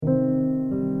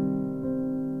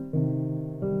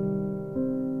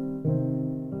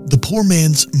Poor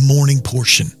Man's Morning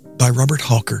Portion by Robert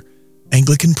Hawker,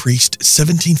 Anglican priest,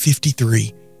 1753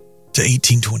 to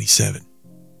 1827.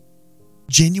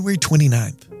 January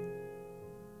 29th.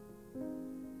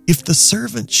 If the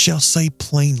servant shall say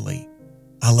plainly,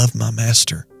 I love my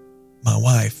master, my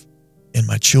wife, and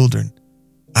my children,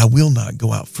 I will not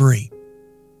go out free.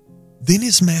 Then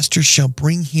his master shall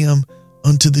bring him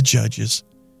unto the judges,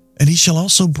 and he shall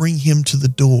also bring him to the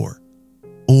door,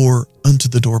 or unto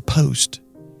the doorpost,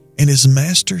 and his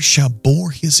master shall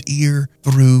bore his ear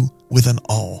through with an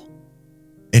awl,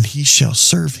 and he shall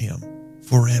serve him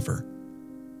forever.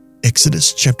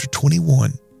 Exodus chapter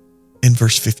 21 and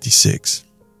verse 56.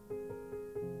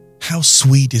 How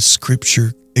sweet is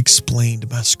Scripture explained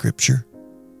by Scripture.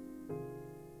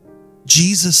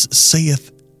 Jesus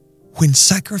saith, when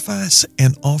sacrifice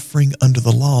and offering under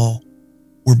the law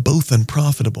were both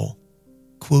unprofitable,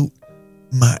 quote,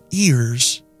 my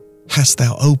ears hast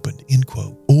thou opened, end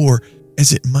quote. Or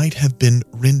as it might have been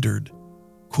rendered,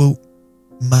 quote,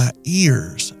 my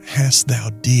ears hast thou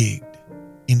digged,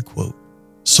 end quote.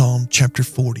 Psalm chapter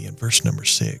 40 and verse number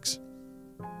 6.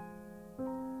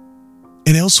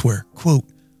 And elsewhere, quote,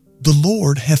 the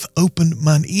Lord hath opened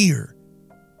mine ear,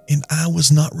 and I was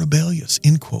not rebellious,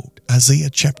 end quote. Isaiah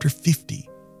chapter 50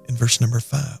 and verse number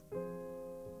 5.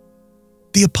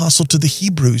 The apostle to the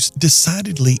Hebrews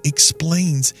decidedly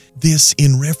explains this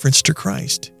in reference to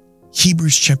Christ.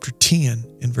 Hebrews chapter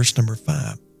 10 and verse number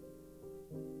 5.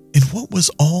 And what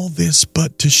was all this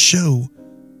but to show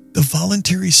the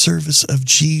voluntary service of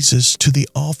Jesus to the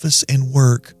office and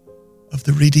work of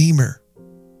the Redeemer?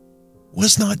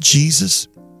 Was not Jesus,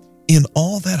 in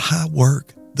all that high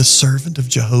work, the servant of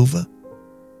Jehovah?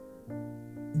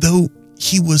 Though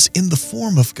he was in the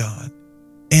form of God,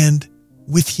 and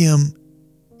with him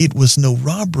it was no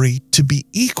robbery to be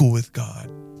equal with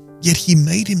God, yet he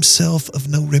made himself of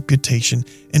no reputation,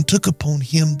 and took upon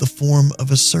him the form of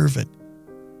a servant.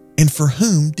 And for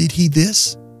whom did he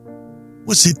this?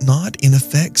 Was it not in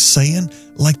effect saying,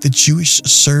 like the Jewish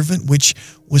servant, which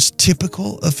was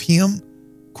typical of him,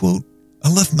 quote, I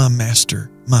love my master,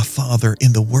 my father,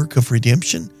 in the work of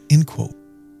redemption, end quote.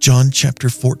 John chapter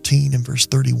 14 and verse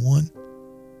 31,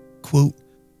 quote,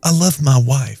 I love my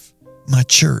wife, my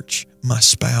church, my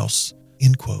spouse,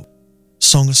 end quote.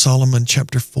 Song of Solomon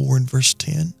chapter 4 and verse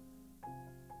 10,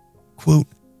 quote,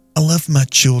 I love my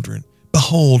children.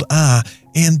 Behold, I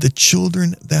and the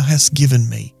children thou hast given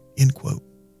me, end quote.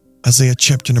 Isaiah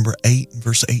chapter number 8 and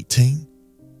verse 18,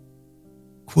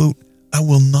 quote, I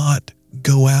will not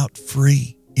go out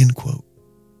free, end quote.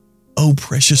 O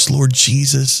precious Lord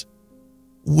Jesus,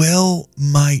 well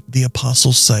might the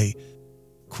apostle say,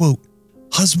 quote,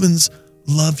 husbands,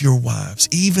 love your wives,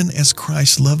 even as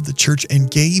Christ loved the church and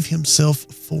gave himself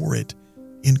for it,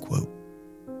 end quote.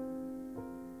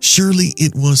 Surely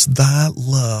it was thy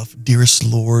love, dearest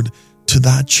Lord, to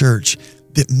thy church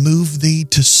that moved thee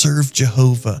to serve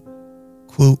Jehovah,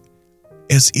 quote,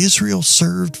 as Israel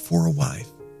served for a wife,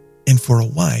 and for a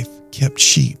wife kept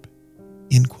sheep,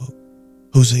 end quote.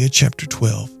 Hosea chapter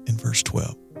 12 and verse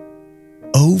 12.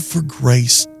 Oh, for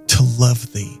grace to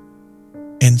love thee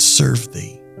and serve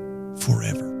thee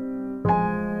forever.